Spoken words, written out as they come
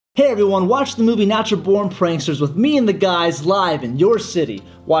Hey everyone, watch the movie Natural Born Pranksters with me and the guys live in your city.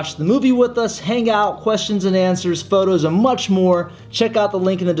 Watch the movie with us, hang out, questions and answers, photos, and much more. Check out the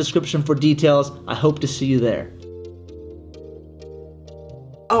link in the description for details. I hope to see you there.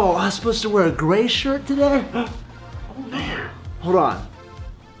 Oh, I was supposed to wear a gray shirt today? Oh man. Hold on.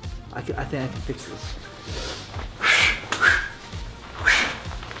 I think I can fix this.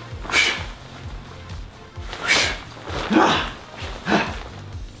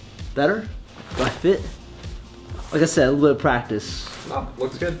 Better? Do I fit? Like I said, a little bit of practice. Oh,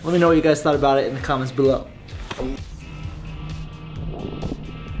 looks good. Let me know what you guys thought about it in the comments below.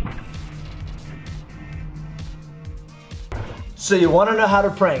 So you want to know how to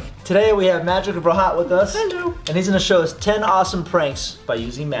prank. Today we have Magic of RAHAT with us. Hello. And he's going to show us 10 awesome pranks by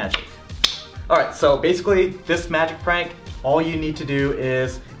using magic. Alright, so basically this magic prank, all you need to do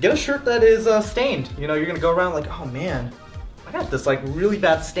is get a shirt that is stained. You know, you're going to go around like, oh man, I got this like really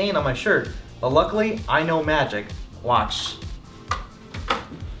bad stain on my shirt. But luckily, I know magic. Watch.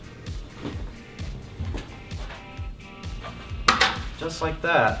 Just like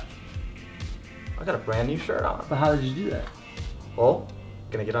that. I got a brand new shirt on. But how did you do that? Well,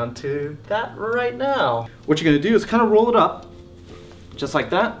 gonna get onto that right now. What you're gonna do is kind of roll it up, just like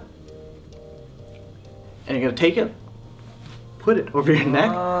that. And you're gonna take it, put it over your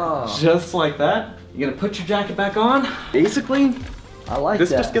neck, just like that. You're gonna put your jacket back on. Basically, I like this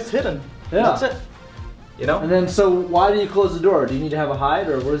that. just gets hidden. Yeah. That's it. You know? And then, so why do you close the door? Do you need to have a hide,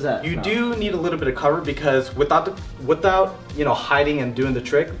 or what is that? You do need a little bit of cover because without you know, hiding and doing the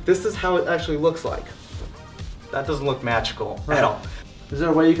trick, this is how it actually looks like. That doesn't look magical at all. Is there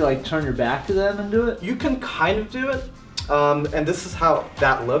a way you can like turn your back to them and do it? You can kind of do it, and this is how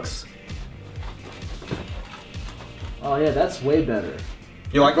that looks. Oh yeah, that's way better.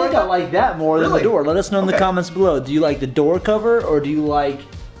 You like I think I like that more than the door. Let us know in the comments below. Do you like the door cover, or do you like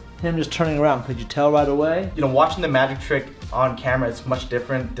him just turning around? Could you tell right away? You know, watching the magic trick on camera is much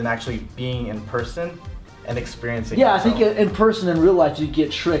different than actually being in person and experiencing it. Yeah, I think in person, in real life, you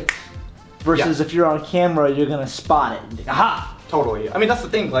get tricked. Versus if you're on camera, you're gonna spot it and think, aha! Totally. I mean, that's the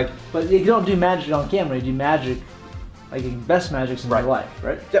thing, like... But you don't do magic on camera, you do magic, like best magics in real life,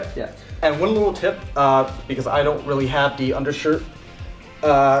 right? Yep. Yeah. And one little tip, because I don't really have the undershirt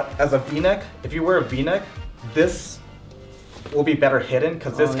as a V-neck. If you wear a V-neck, this will be better hidden,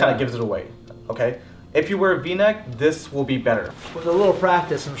 because this kind of gives it away, okay? If you wear a V-neck, this will be better. With a little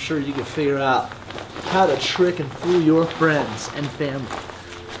practice, I'm sure you can figure out how to trick and fool your friends and family.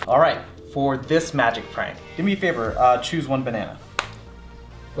 All right. For this magic prank, do me a favor, choose one banana.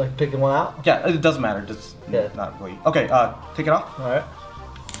 Like picking one out? Yeah, it doesn't matter, just not really. Okay, take it off. All right.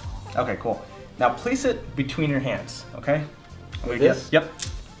 Okay, cool. Now place it between your hands, okay? Like this? Yep,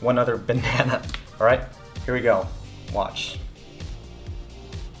 one other banana. All right, here we go. Watch.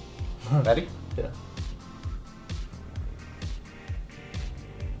 Ready? Yeah.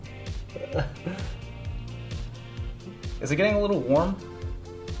 Is it getting a little warm?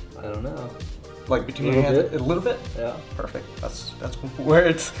 I don't know. Like between your hands, a little bit? Yeah. Perfect. That's where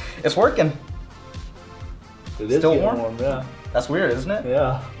it's working. It is still warm? Yeah. That's weird, isn't it?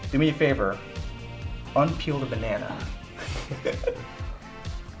 Yeah. Do me a favor. Unpeel the banana.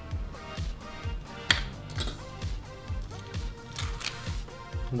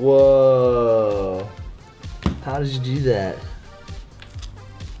 Whoa. How did you do that?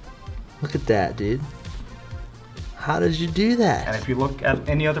 Look at that, dude. How did you do that? And if you look at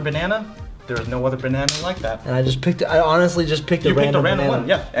any other banana, there's no other banana like that. And I honestly just picked a random banana. One,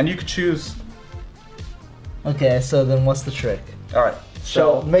 yeah. And you could choose. Okay, so then what's the trick? All right.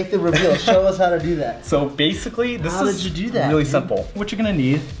 So make the reveal. Show us how to do that. So basically, this how did you do that, really simple. What you're gonna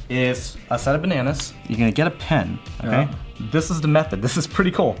need is a set of bananas. You're gonna get a pen, okay? This is the method. This is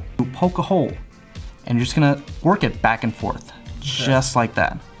pretty cool. You poke a hole, and you're just gonna work it back and forth, just like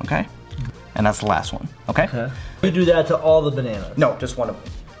that, okay? And that's the last one, okay? You do that to all the bananas? No, just one of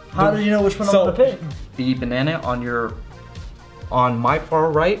them. How do you know which one I'm gonna pick? The banana on my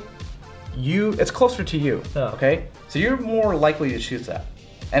far right, it's closer to you, okay? So you're more likely to choose that.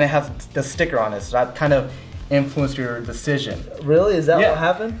 And it has the sticker on it, so that kind of influenced your decision. Really? Is that what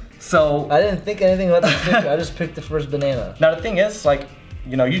happened? So I didn't think anything about the sticker. I just picked the first banana. Now the thing is, like,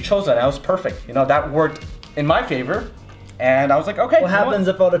 you know, you chose that. That was perfect. You know, that worked in my favor. And I was like, okay. What happens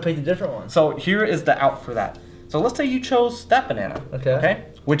if I would have picked a different one? So here is the out for that. So let's say you chose that banana. Okay.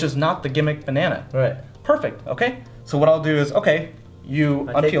 Which is not the gimmick banana. Right. Perfect. Okay. So what I'll do is, okay, you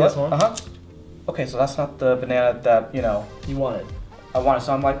unpeel it. One. Okay, so that's not the banana that, you know, you wanted. I wanted.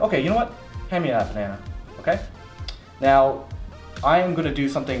 So I'm like, okay, you know what? Hand me that banana. Okay. Now, I am gonna do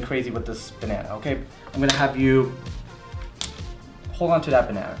something crazy with this banana. Okay. I'm gonna have you hold on to that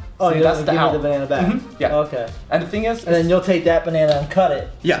banana. Oh, See, you that's give the me out. the banana back. Yeah. Okay. And the thing is, And then you'll take that banana and cut it.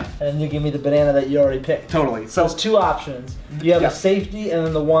 yeah, And then you give me the banana that you already picked. totally. So it's two options. You have Yeah. a safety and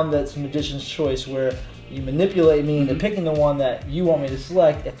then the one that's magician's choice where you manipulate me into picking the one that you want me to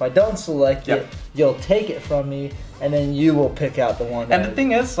select. If I don't select it, you'll take it from me and then you will pick out the one that And the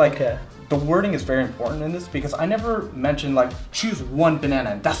thing is, like, Okay. the wording is very important in this because I never mentioned like choose one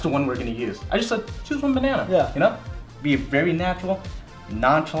banana and that's the one we're gonna use. I just said choose one banana. Yeah. You know, be very natural,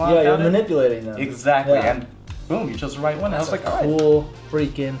 nonchalant. Yeah, you're about it. manipulating them. Exactly, Yeah. and boom, you chose the right one. That's I was like, all right. cool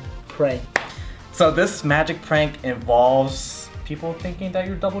freaking prank. So this magic prank involves people thinking that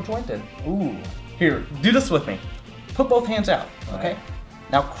you're double jointed. Ooh. Here, do this with me. Put both hands out, okay?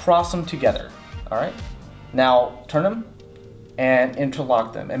 Now cross them together, all right? Now turn them and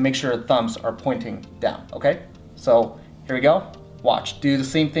interlock them and make sure your thumbs are pointing down, okay? So here we go. Watch, do the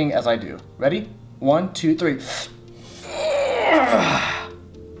same thing as I do. Ready? 1, 2, 3.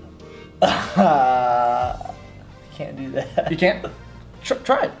 Can't do that. You can't?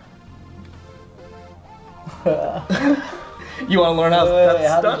 Try it. You want to learn how that's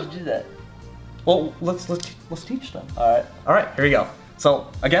how done? did you do that? Well, let's teach them. All right. Here we go. So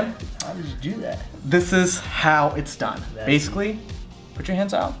again, How did you do that? this is how it's done. Basically, put your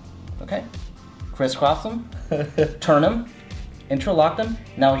hands out, okay? Crisscross them, turn them, interlock them.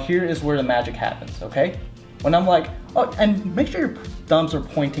 Now here is where the magic happens, okay? When I'm like, oh, and make sure your thumbs are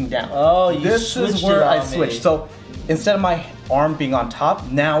pointing down. Oh, you This is switched where it I on me. switch. So instead of my arm being on top,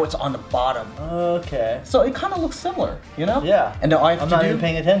 now it's on the bottom. Okay. So it kind of looks similar, you know? Yeah. And all I have I'm to not do, even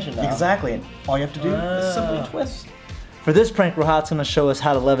paying attention now. exactly. And all you have to do is simply twist. For this prank, Rahat's gonna show us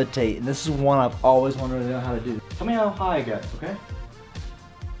how to levitate, and this is one I've always wanted to know how to do. Tell me how high I get, okay?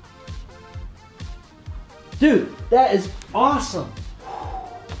 Dude, that is awesome.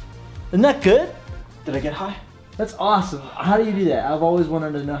 Isn't that good? Did I get high? That's awesome. How do you do that? I've always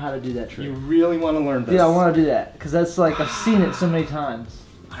wanted to know how to do that trick. You really want to learn this? Yeah, I want to do that because that's like I've seen it so many times.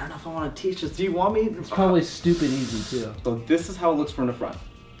 I don't know if I want to teach this. Do you want me? It's probably stupid easy too. So this is how it looks from the front.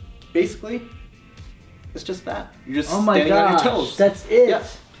 Basically, it's just that. You're just Oh my standing on your gosh, toes. that's it. Yeah.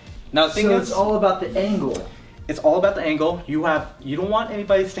 Now the thing So is, it's all about the angle. it's all about the angle. You don't want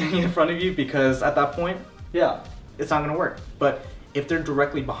anybody standing in front of you because at that point, Yeah. it's not gonna work. But if they're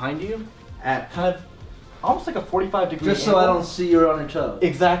directly behind you, at kind of almost like a 45-degree Just so I angle, don't see you're on your toes.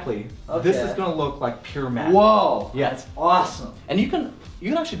 exactly. This Okay. is gonna look like pure magic. Whoa. Yeah. That's awesome. And you can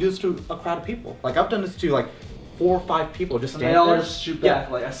actually do this to a crowd of people. Like I've done this to like 4 or 5 people just And standing they all there. just shoot Yeah.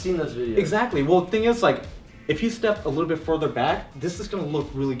 back. Like I've seen those videos. Exactly. Well, the thing is, like, if you step a little bit further back, this is going to look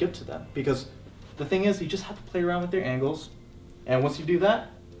really good to them. Because the thing is, you just have to play around with your angles. And once you do that,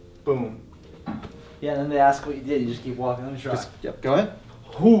 boom. Yeah, and then they ask what you did. You just keep walking. Let me try. Yep, go ahead.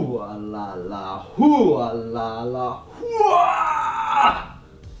 Hoo-ah la la, hoo-ah la la, hoo-ah.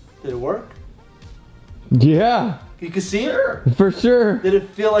 Did it work? Yeah, You could see it? for sure. Did it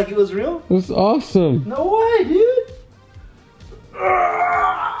feel like it was real? It was awesome. No way, dude.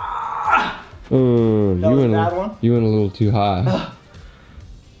 Oh, That was a bad one? You went a little too high.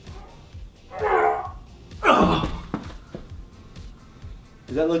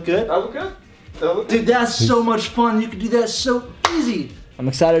 Does that look good? That look good? That look Dude, that's so much fun. You can do that so easy. I'm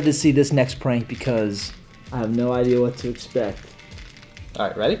excited to see this next prank because I have no idea what to expect. All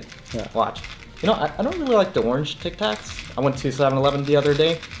right, ready? Yeah. Watch. You know, I don't really like the orange Tic Tacs. I went to 7-Eleven the other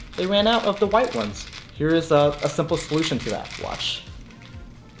day. They ran out of the white ones. Here is a simple solution to that. Watch.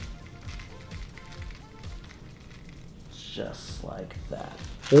 Just like that.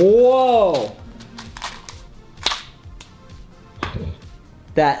 Whoa!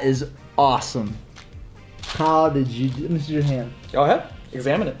 That is awesome. How did you do? Let me see your hand. Go ahead.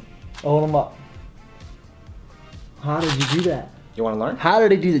 Examine it. Hold them up. How did you do that? You want to learn? How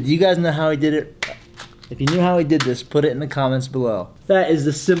did he do that? Do you guys know how he did it? If you knew how he did this, put it in the comments below. That is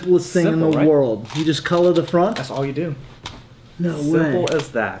the simplest thing in Simple, the right? world. You just color the front? That's all you do. No way. Simple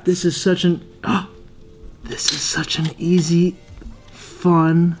as that. This is such an this is such an easy,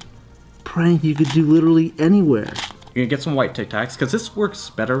 fun prank you could do literally anywhere. You're gonna get some white Tic Tacs because this works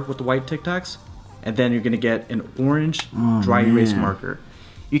better with the white Tic Tacs, and then you're gonna get an orange dry erase marker.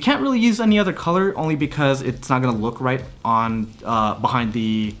 You can't really use any other color only because it's not gonna look right on behind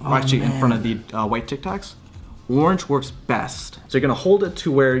the actually in front of the white Tic Tacs. Orange works best. So you're gonna hold it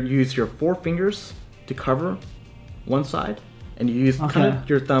to where you use your 4 fingers to cover one side, and you use kind of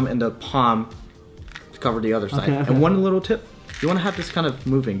your thumb and the palm to cover the other side. Okay. And one little tip: you want to have this kind of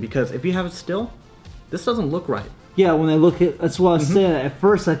moving because if you have it still, this doesn't look right. Yeah, when I look at, that's what I was saying. At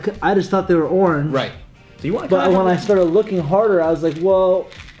first, I just thought they were orange. Right. So you want to But when I started looking harder, I was like, well,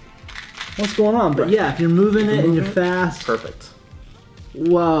 what's going on? But Right. yeah, if you're moving it and you're moving it, fast. perfect.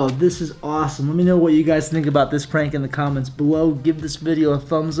 Wow, this is awesome. Let me know what you guys think about this prank in the comments below. Give this video a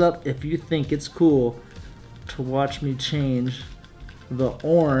thumbs up if you think it's cool to watch me change the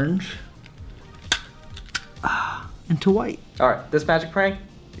orange into white. All right, this magic prank,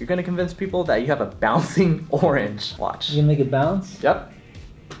 you're gonna convince people that you have a bouncing orange. Watch. You gonna make it bounce? Yep.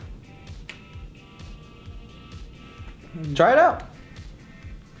 Try it out.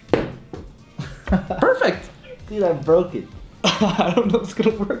 Perfect. Dude, I broke it. I don't know if it's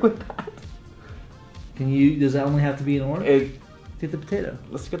gonna work with that. Does that only have to be an orange? Get the potato.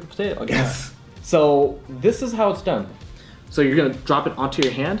 Let's get the potato, I guess. So this is how it's done. So you're gonna drop it onto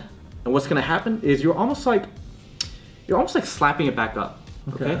your hand, and what's gonna happen is you're almost like slapping it back up.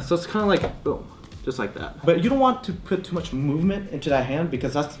 Okay. So it's kind of like boom, just like that. But you don't want to put too much movement into that hand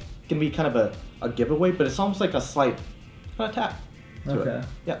because that's gonna be kind of a giveaway. But it's almost like a slight kind of tap. To it.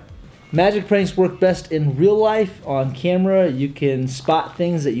 Yeah. Magic pranks work best in real life. On camera, you can spot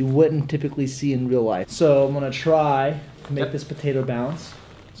things that you wouldn't typically see in real life. So I'm gonna try to make this potato bounce.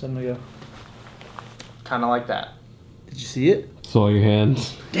 So I'm gonna go. Kind of like that. Did you see it? Saw your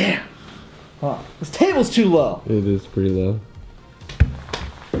hands. Damn. Huh. This table's too low. It is pretty low.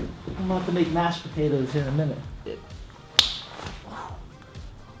 I'm gonna have to make mashed potatoes here in a minute.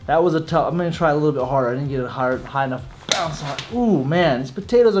 That was a tough. I'm gonna try a little bit harder. I didn't get a high enough bounce on it. Ooh, man, these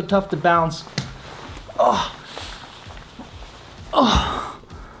potatoes are tough to bounce. Oh. Oh.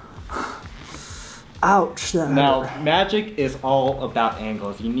 Ouch. That Now, hurt. magic is all about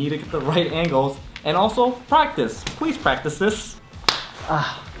angles. You need to get the right angles and also practice. Please practice this.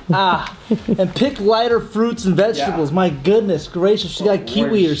 And pick lighter fruits and vegetables. Yeah. My goodness gracious, you got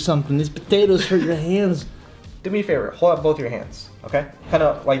kiwi or Orange. something. These potatoes hurt your hands. Do me a favor, hold up both your hands, okay? Kind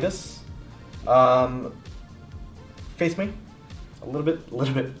of like this. Face me. A little bit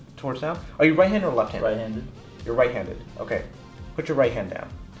towards down. Are you right-handed or left-handed? Right-handed. You're right-handed. Okay. Put your right hand down.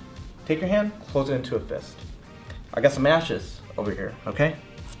 Take your hand, close it into a fist. I got some ashes over here, okay?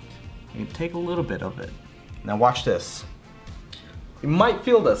 You take a little bit of it. Now watch this. You might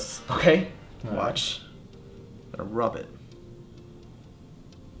feel this, okay? All right. Watch. Gonna rub it.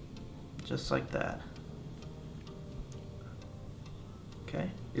 Just like that. Okay.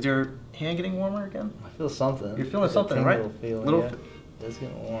 Is your hand getting warmer again? I feel something. You're feeling Like a something, right? tingle feeling, Little. yeah. It's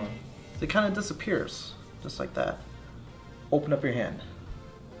getting warm. It kind of disappears, just like that. Open up your hand.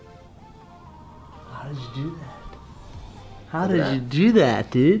 How did you do that? How Look at did you do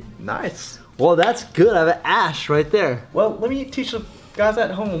that, dude? Nice. Well, that's good. I have an ash right there. Well, let me teach the guys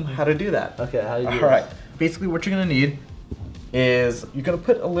at home how to do that. Okay, how do you do All right. this? Basically, what you're gonna need is you're gonna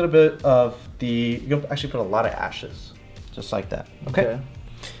put a little bit of the. You're gonna actually put a lot of ashes, just like that. Okay.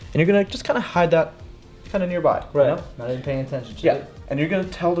 And you're gonna just kind of hide that, kind of nearby. Right. You know? Not even paying attention to Yeah. it. And you're gonna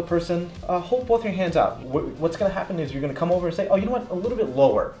tell the person, hold both your hands out. What's gonna happen is you're gonna come over and say, oh, you know what? A little bit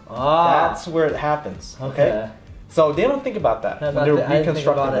lower. Ah. That's where it happens. Okay. So they don't think about that when they're I didn't think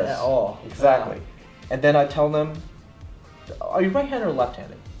reconstructing about it this. at all. Exactly. Yeah. And then I tell them, are you right-handed or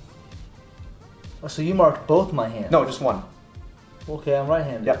left-handed? Oh, so you marked both my hands? No, just one. Okay, I'm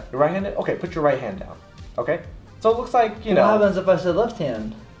right-handed. Yep, you're right-handed? Okay, put your right hand down. Okay? So it looks like, you What know, happens if I said left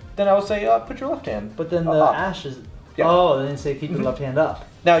hand? then I would say, put your left hand. But then the up. ashes. Yeah. Oh, they didn't say keep your left hand up.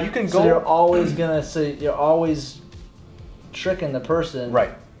 Now you can So go. you're always gonna say you're always tricking the person,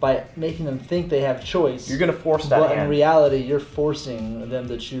 Right. by making them think they have choice. You're gonna force that But hand. in reality, you're forcing them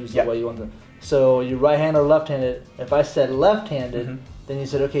to choose Yeah. the way you want them. So you're right-handed or left-handed. If I said left-handed, Mhm. then you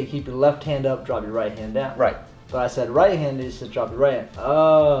said, okay, keep your left hand up, drop your right hand down. Right. But I said right-handed, you said drop your right hand.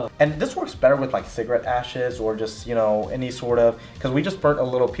 Oh. And this works better with like cigarette ashes or just, you know, any sort of, because we just burnt a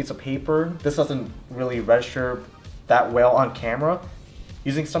little piece of paper. This doesn't really register that well on camera.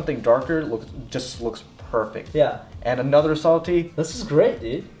 Using something darker just looks perfect. Yeah. And another salty. This is great,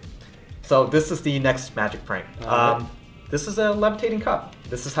 dude. So this is the next magic prank. Alright. This is a levitating cup.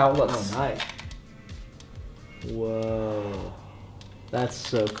 This is how it looks. Oh, nice. Whoa. That's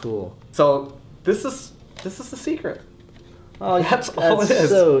so cool. So this is the secret. Oh, That's all it is.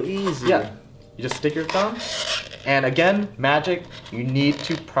 so easy. Yeah. You just stick your thumb. And again, magic, you need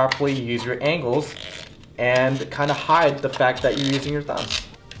to properly use your angles and kind of hide the fact that you're using your thumb.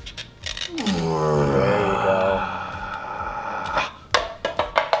 There you go.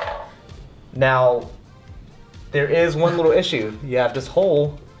 Now, there is one little issue. You have this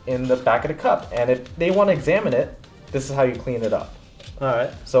hole in the back of the cup, and if they want to examine it, this is how you clean it up. All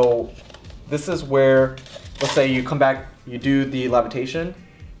right. So this is where, let's say you come back, you do the levitation,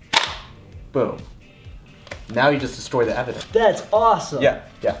 boom. Now you just destroy the evidence. That's awesome. Yeah.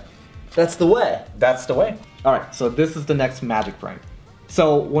 That's the way. That's the way. All right, so this is the next magic prank.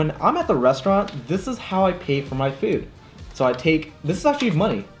 So when I'm at the restaurant, this is how I pay for my food. So I take, this is actually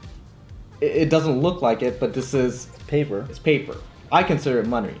money. It doesn't look like it, but this is Paper. it's paper. I consider it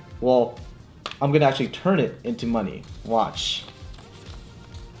money. Well, I'm gonna actually turn it into money. Watch.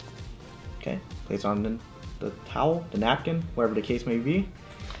 Okay, place it on the towel, the napkin, whatever the case may be.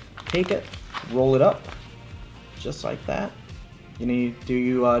 Take it, roll it up, just like that. Do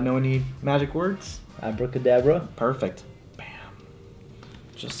you know any magic words? Abracadabra. Perfect. Bam.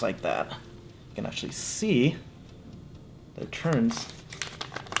 Just like that. You can actually see that it turns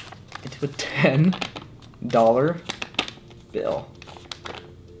into a $10 bill.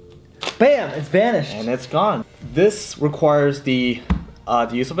 Bam! It's vanished. And it's gone. This requires the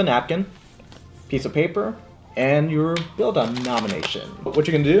use of a napkin, piece of paper, and your bill denomination. What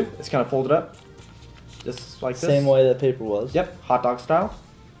you're gonna do is kind of fold it up, just like this. Same way that paper was. Yep, hot dog style.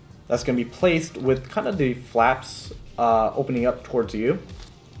 That's gonna be placed with kind of the flaps opening up towards you.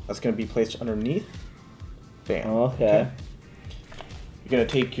 That's gonna be placed underneath. Bam. Okay. You're gonna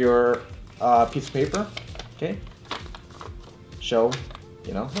take your piece of paper, okay? Show,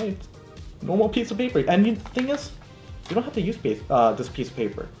 hey, normal piece of paper. And the thing is, you don't have to use this piece of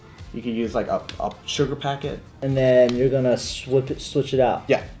paper. You can use like a sugar packet. And then you're gonna switch it out.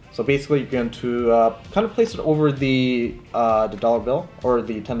 Yeah. So basically, you're going to kind of place it over the dollar bill or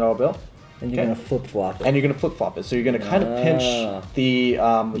the $10 bill. And you're gonna flip flop it. And you're gonna flip flop it. So you're gonna kind of pinch the. You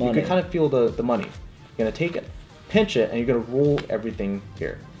can kind of feel the money. You're gonna take it, pinch it, and you're gonna roll everything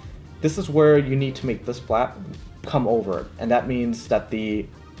here. This is where you need to make this flap come over, and that means that the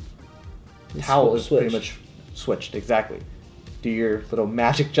towel is pretty much switched. Exactly. Do your little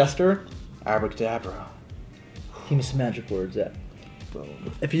magic gesture, abracadabra. Give me some magic words, yeah.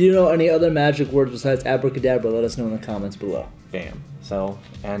 If you know any other magic words besides abracadabra, let us know in the comments below. Bam. So,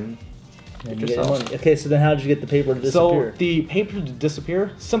 and you get your money. Okay, so then how did you get the paper to disappear? So, the paper to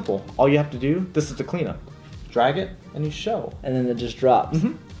disappear, simple. All you have to do, this is the cleanup. Drag it, and you show. And then it just drops.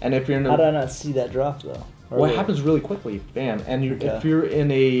 Mm-hmm. And if you're in how did I not see that drop, though? Well, it happens really quickly. Bam. And if you're in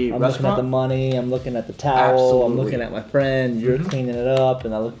a I'm restaurant... looking at the money, I'm looking at the towel, Absolutely. I'm looking at my friend, you're cleaning it up,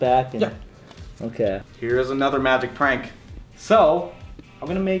 and I look back and... Yeah. Okay. Here's another magic prank. So, I'm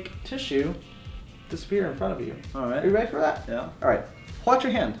going to make tissue disappear in front of you. Alright. Are you ready for that? Yeah. Alright. Pull out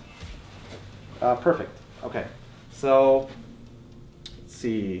your hand. Perfect. Okay. So, let's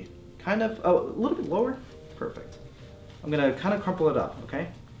see. Kind of, a little bit lower. Perfect. I'm going to kind of crumple it up, okay?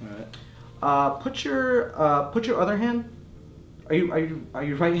 Alright. Put your other hand. Are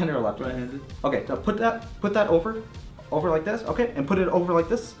you right-handed or left-handed? Right-handed. Okay. Now put that over like this. Okay, and put it over like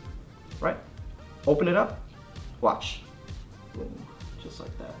this. Right. Open it up. Watch. Boom. Just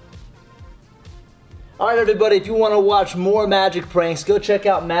like that. Alright everybody, if you want to watch more magic pranks, go check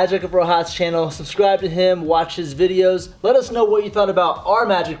out Magic of RAHAT's channel, subscribe to him, watch his videos. Let us know what you thought about our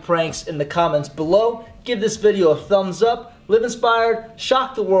magic pranks in the comments below. Give this video a thumbs up, live inspired,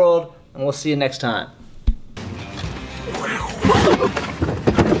 shock the world, and we'll see you next time.